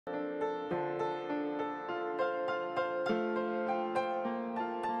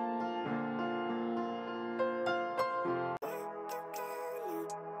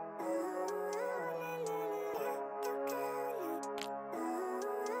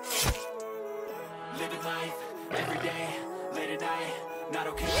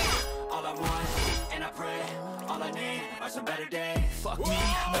not okay. All I want, and I pray, all I need are some better days. Fuck me,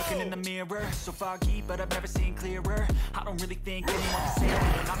 I'm looking in the mirror, so foggy, but I've never seen clearer. I don't really think anyone will save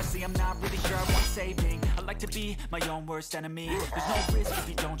me, and honestly I'm not really sure I want saving. I like to be my own worst enemy. There's no risk if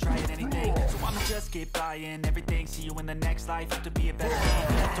you don't try at anything, so I'ma just keep buying everything. See you in the next life, have to be a better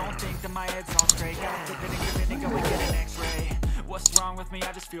me. Don't think that my head's on straight, gotta take it and grip it and go and get an x-ray. What's wrong with me?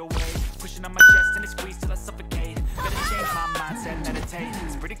 I just feel weight pushing on my chest and it squeezes till I suffocate. Better change my mindset, meditate.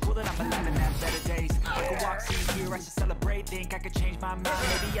 It's pretty cool that I'm alive and have better days. I could walk, see, here, I should celebrate. Think I could change my mind,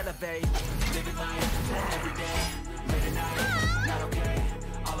 maybe elevate. Living life, every day, late at night, not okay.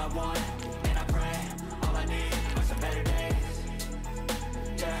 All I want, and I pray, all I need are some better days.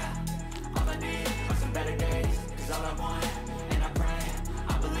 Yeah, all I need are some better days. Cause all I want, and I pray,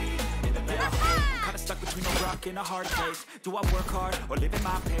 I believe in the better days. Kinda stuck between a rock and a hard place. Do I work hard or live in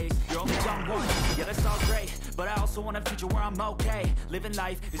my pace? You're only young once, yeah that's all great, but I also want a future where I'm okay. Living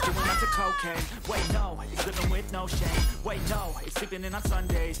life is doing lots of cocaine. Wait no, it's living with no shame. Wait no, it's sleeping in on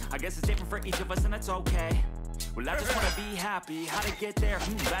Sundays. I guess it's different for each of us and that's okay. Well I just wanna be happy, how to get there,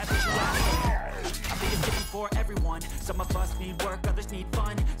 glad that you asked. I think it's different for everyone. Some of us need work, others need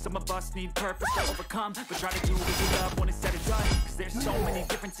fun. Some of us need purpose to overcome, but try to do what you love when it's said and done. Cause there's so many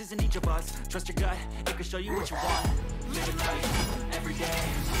differences in each of us. Trust your gut, it can show you what you want. Living life, every day,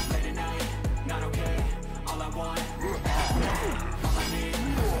 late at night, not okay. All I want, all I need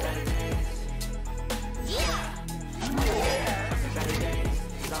are some better days. Yeah, some better days,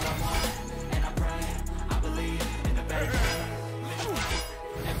 is all I want. And I pray, I believe in the better days. Living life,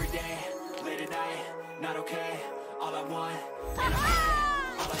 every day, late at night, not okay. All I want, and I pray,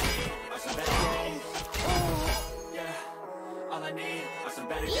 all I need are some better days. Yeah, all I need are some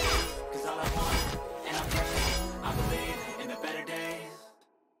better days. Cause all I want, and I pray, I believe in the better days.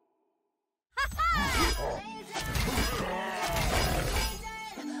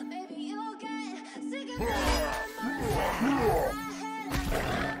 Baby, you'll get sick of me.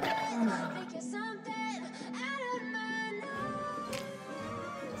 Think you're something out of my nose.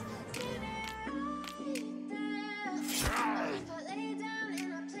 See me right there. If I lay down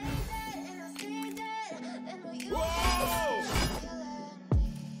and I play dead and I stay dead, then will you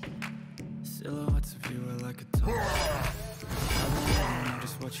Silhouettes of you are like a taunt. I don't know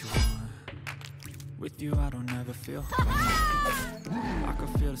just what you want. With you I don't ever feel home. I can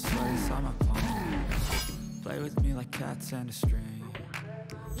feel the sweat inside my palm. Play with me like cats and a string.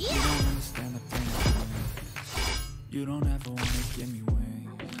 You don't understand the pain of me. You don't ever wanna give me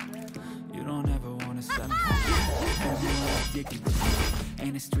wings. You don't ever wanna set me free. And you're addicted to me,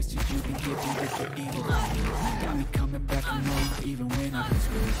 and it's twisted you can give me with your evil. Got me coming back for more even when I've been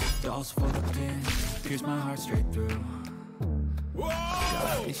screwed. Dolls full of pins, pierce my heart straight through. I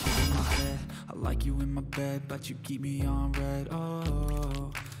got issues in my head, I like you in my bed, but you keep me on red.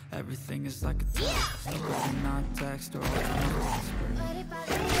 Oh, everything is like a test. So if you're not text or But if I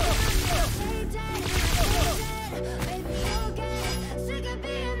lay down and stay dead, baby, you'll get sick of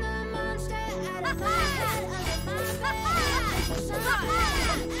being the monster out of my head, under my bed. Something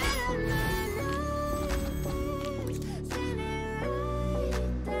out of my nose. See me right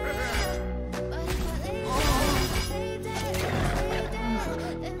there. But if I lay down and stay dead,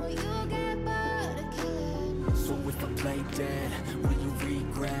 then will you get bored of killing? So if I play dead, will you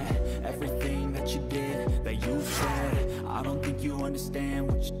regret everything that you did, that you said? I don't think you understand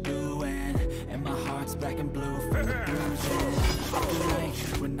what you're doing, and my heart's black and blue from the bruising. I feel like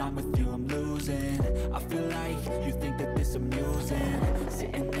when I'm with you I'm losing. I feel like you think that this amusing,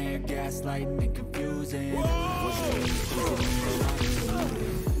 sitting there gaslighting and confusing. Was it me?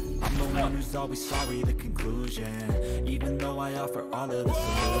 I'm the one who's always sorry, the conclusion. Even though I offer all of the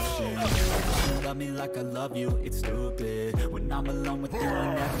solutions. You love me like I love you, it's stupid. When I'm alone with you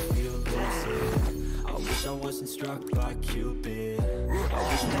I never feel lucid. I wish I wasn't struck by Cupid. I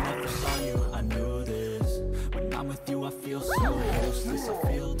wish I never saw you, I knew this. When I'm with you I feel so useless. I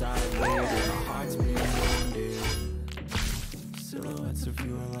feel dilated, my heart's being wounded. Silhouettes of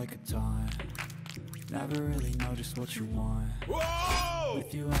you are like a taunt. Never really know just what you want. Whoa!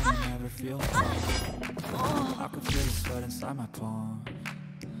 With you I never feel home. I can feel the sweat inside my palm.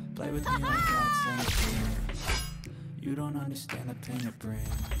 Play with me like cats and a string. You don't understand the pain it brings.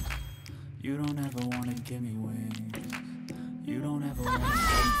 You don't ever wanna give me wings. You don't ever wanna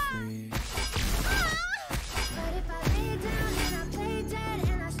set me free. But if I lay down and I play dead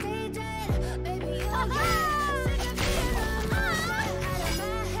and I stay dead, baby, you'll get sick of being the monster out of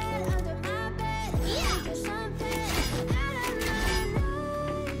my head, under my bed. Think you're something out of my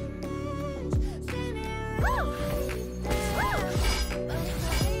nose. See me right there. But if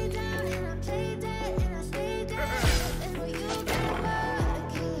I lay down and I play dead and I stay dead, then will you get bored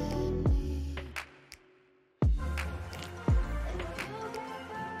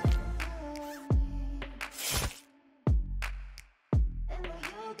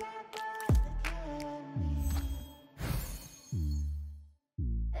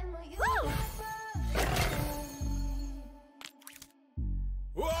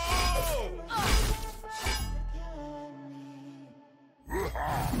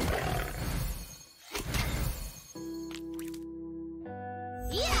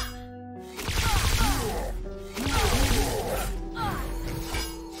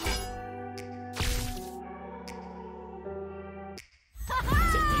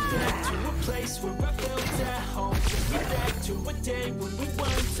Where I felt at home. Take me back to a day when we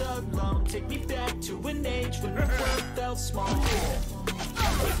weren't alone. Take me back to an age when the world felt small.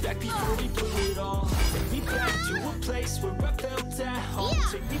 Way back before we blew it all. Take me back to a place where I felt at home.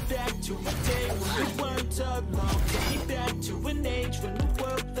 Take me back to a day when we weren't alone. Take me back to an age when the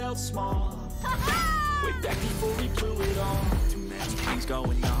world felt small. Way back before we blew it all. Too many things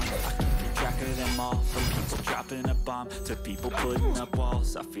going on, I can't keep track of them all. From people dropping a bomb to people putting up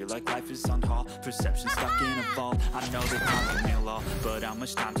walls. I feel like life is on hold, perception stuck in a vault. I know that time can heal all, but how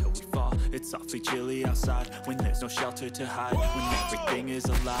much time till we fall? It's awfully chilly outside when there's no shelter to hide. When everything is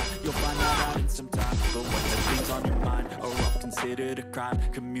a lie, you'll find that out in some time. But when the things on your mind are all considered a crime,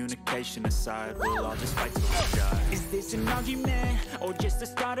 communication aside, we'll all just fight till we die. Is this an argument or just the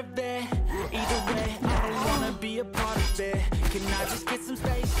start of it? Either way, I don't wanna be a part of it. Can I just get some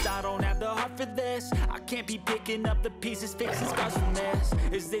space? I don't have the heart for this. I can't be picking up the pieces, fixing scars from this.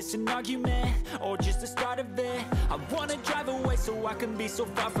 Is this an argument or just the start of it? I wanna drive away so I can be so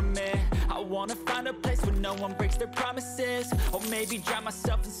far from it. I wanna find a place where no one breaks their promises. Or maybe drown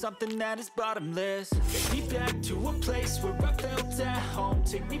myself in something that is bottomless. Take me back to a place where I felt at home.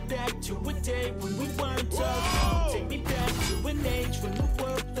 Take me back to a day when we weren't alone. Take me back to an age when the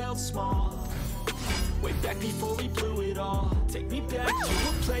world felt small. Way back before we blew it all. Take me back to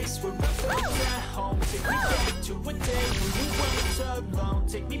a place where I felt at home. Take me back to a day when we weren't alone.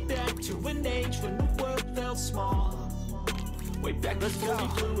 Take me back to an age when the world felt small. Way back before we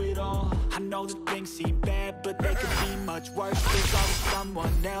blew it all. I know that things seem bad, but they could be much worse. There's always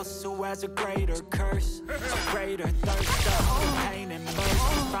someone else who has a greater curse, a greater thirst for pain and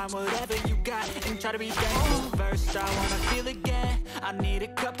mercy. Find whatever you got and try to be thankful first. I wanna feel again, I need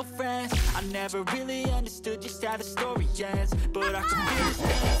a couple friends. I never really understood just how the story ends, but I can feel the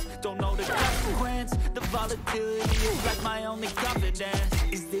stance, don't know the consequence. The volatility is like my only confidence.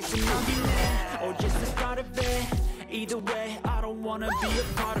 Is this an argument or just the start of it? Either way, I don't wanna be a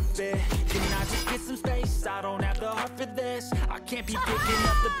part of it. Can I just get some space? I don't have the heart for this. I can't be picking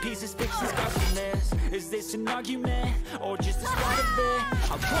up the pieces, fixing scars from this. Is this an argument or just the start of it?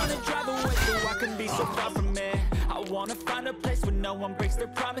 I wanna drive away so I can be so far from it. I wanna find a place where no one breaks their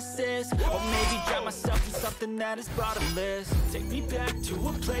promises. Or maybe drown myself in something that is bottomless. Take me back to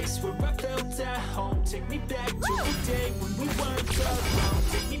a place where I felt at home. Take me back to a day when we weren't alone.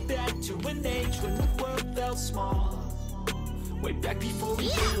 Take me back to an age when the world felt small. Way back before we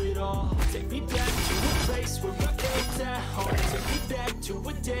blew it all. Take me back to a place where I felt at home. Take me back to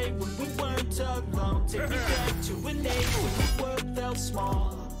a day when we weren't alone. Take me back to an age when the world felt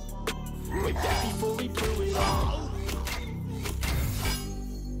small. Way back before we blew it all.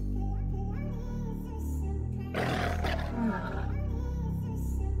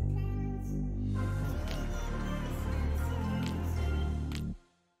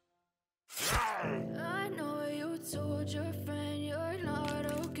 I know you told your friend you're not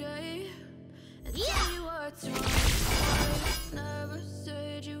okay. And tell me what's wrong. I never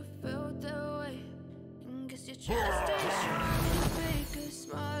said you felt that way. And guess you're trying to stay strong and fake a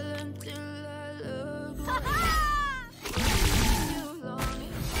smile until I look away. Too long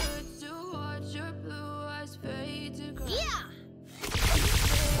it hurts to watch your blue eyes fade to gray.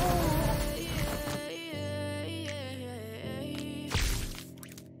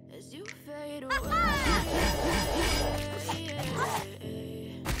 As you fade away.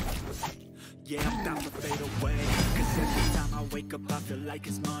 Yeah, I'm about to fade away. Cause every time I wake up I feel like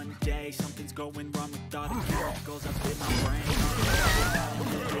it's Monday. Something's going wrong with all the chemicals up in my brain.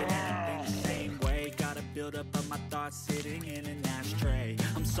 Look at everything the same way. Gotta build up of my thoughts sitting in an ashtray.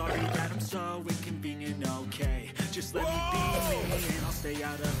 I'm sorry that I'm so inconvenient, okay. Just let me be me and I'll stay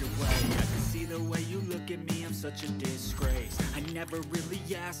out of your way. I can see the way you look at me, I'm such a disgrace. I never really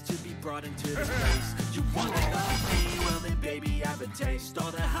asked to be brought into this place. You wanna love me? Well then baby I have a taste.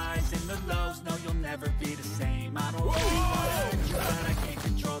 All the highs and the lows, no you'll never be the same. I don't really wanna hurt you but I can't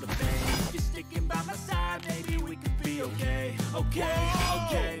control the pain. If you're sticking by my side, maybe we could be okay.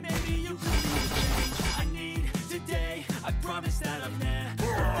 Okay, maybe you could be the change I need today. I promise that I've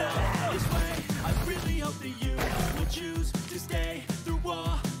never felt this way. I really hope that you will choose to stay through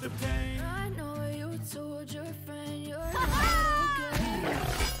all the pain. I know you told your friend you're not okay.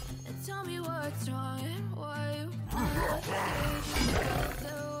 And tell me what's wrong and why you felt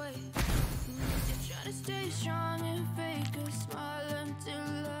that way. You're trying to stay strong and fake a smile until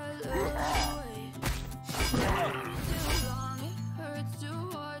I look away. Too long it hurts to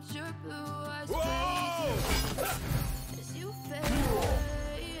watch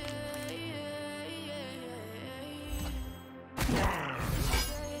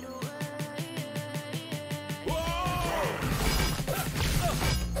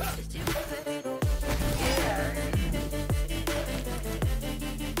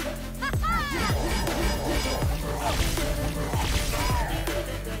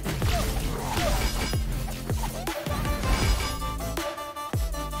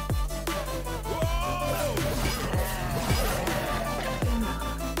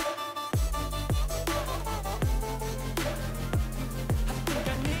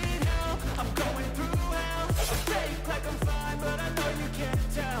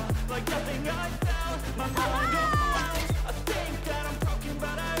everything I found. My mind overwhelmed. I think that I'm broken,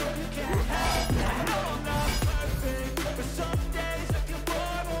 but I hope you can't help. I know I'm not perfect, but some days I feel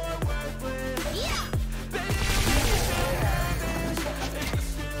far more worthless. Yeah. Baby, you make me so nervous. If I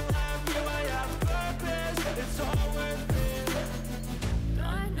still have you, I have purpose. It's all worth it.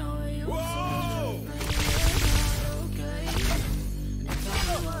 I know you Whoa! okay. And tell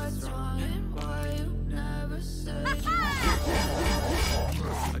me what's wrong and why you never say.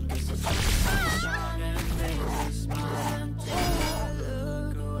 I guess I should be strong and fake this smile until I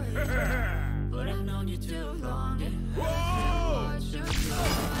look away. But I've known you too long. It hurts to watch your blue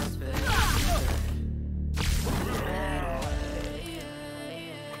eyes fade away.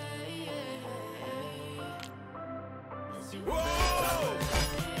 As you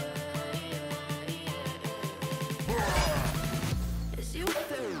as you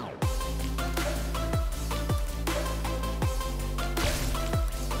feel.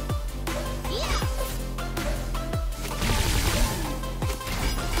 Yeah.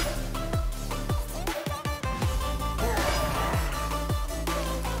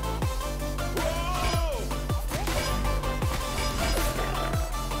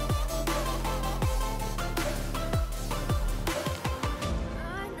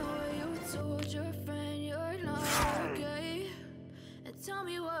 I know you told your friend you're not okay. And tell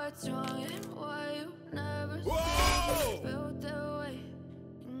me what's wrong and why you never said you felt that way.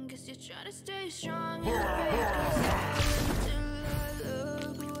 And guess you're trying to stay strong and fake a smile until I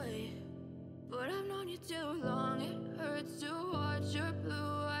look away. But I've known you too long. It hurts to watch your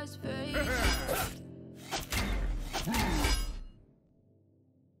blue eyes fade.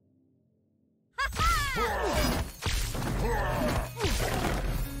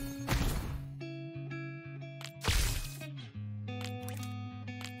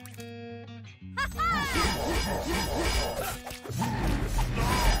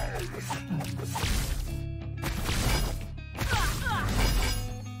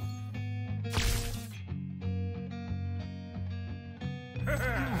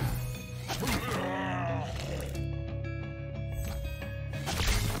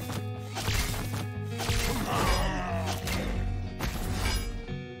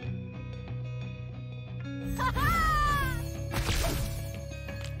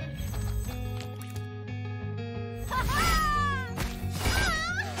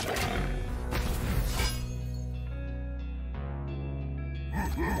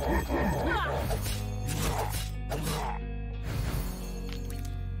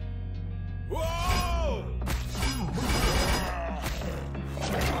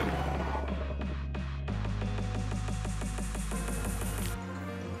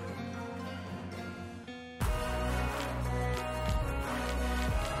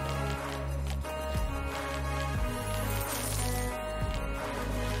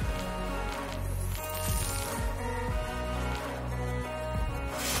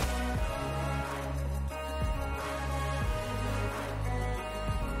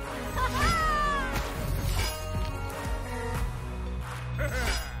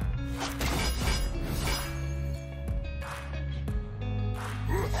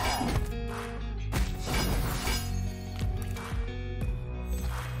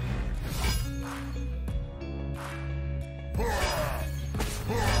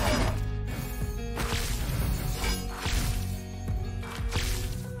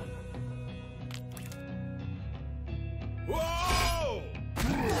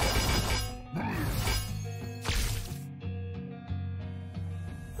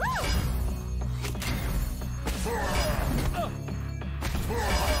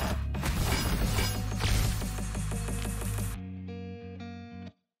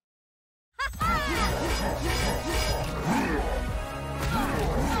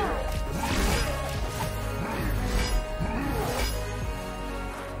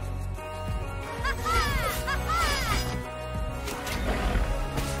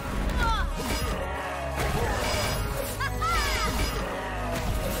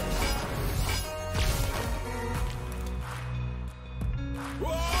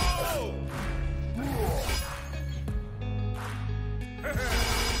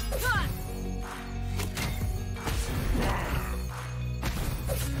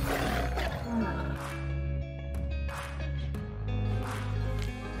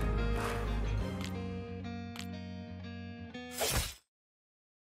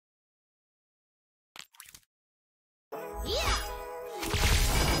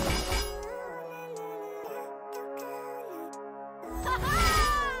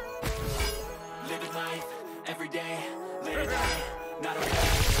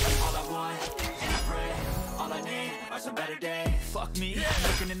 I'm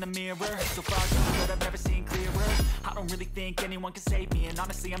looking in the mirror, so far gone, but I've never seen clearer. I don't really think anyone can save me, and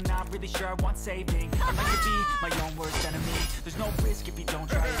honestly I'm not really sure I want saving. I like to be my own worst enemy. There's no risk if you don't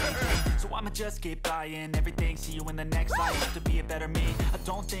try anything, so I'ma just keep buying everything. See you in the next life, to be a better me. I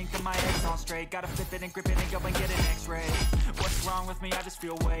don't think that my head's on straight. Gotta flip it and grip it and go and get an x-ray. What's wrong with me? I just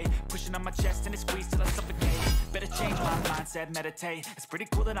feel weight pushing on my chest and it squeezes till I suffocate. Better change my mindset, meditate. It's pretty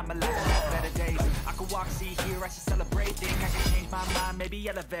cool that I'm alive and have better days. I could walk, see, hear, I should celebrate. Think I can change my mind, maybe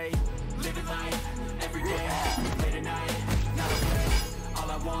elevate. Living life, every day, late at night, not okay. All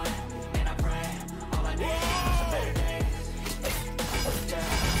I want, and I pray, all I need are some better days.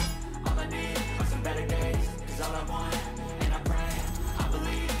 Yeah, all I need are some better days. Cause all I want, and I pray, I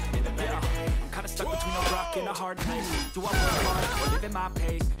believe in the better days. Kinda stuck between a rock and a hard place. Do I work hard or live at my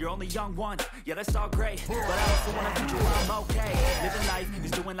pace? You're only young once, yeah that's all great, but I also wanna think I'm okay. Living life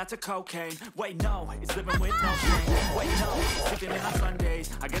is doing lots of cocaine. Wait no, it's living with no shame. Wait no, it's sleeping in on Sundays.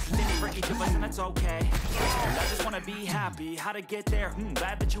 I guess it's different for each of us and that's okay. And I just wanna be happy. How to get there?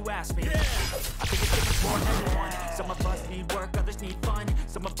 Glad that you asked me. I think it's different for everyone. Some of us need work, others need fun.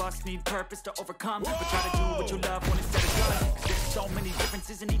 Some of us need purpose to overcome. But try to do what you love when it's said and done. Cause there's so many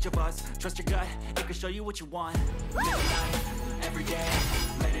differences in each of us. Trust your gut, it can show you what you want. Living life, every day,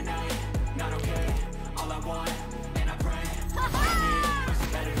 late at night, not okay. All I want, and I pray, all I need are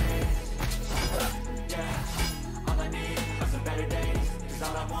some better days. Yeah, all I need are some better days. Cause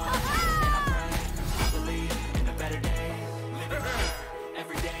all I want, and I pray, I believe in the better days. Living life,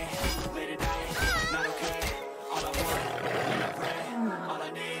 every day, late at night, not okay. All I want, and I pray, all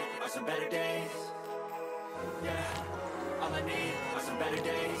I need are some better days. Yeah, all I need are some better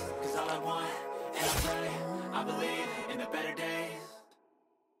days. Cause all I want, and I pray, I believe in the better days.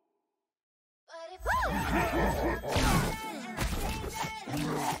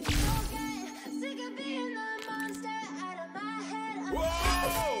 Sick of being the monster out of my head.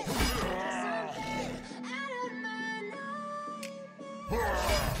 Whoa! Something out of my nightmares.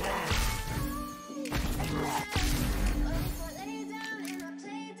 Before I lay down and I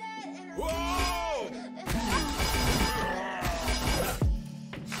play dead and I Whoa!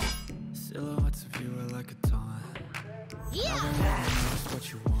 Silhouettes of you are like a taunt. Yeah! That's what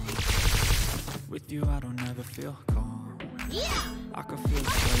you want. With you I don't ever feel calm. Yeah! I can feel the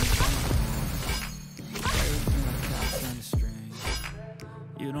play with me like cats and a string.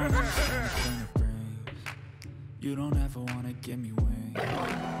 You don't understand the pain it brings. You don't ever wanna give me wings.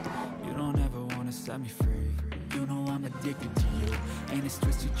 You don't ever wanna set me free. You know I'm addicted to you, and it's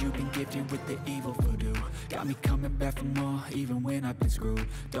twisted. You've been gifted with the evil voodoo. Got me coming back for more, even when I've been screwed.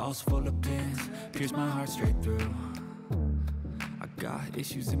 Dolls full of pins, pierce my heart straight through. I got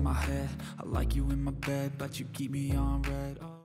issues in my head. I like you in my bed, but you keep me on red.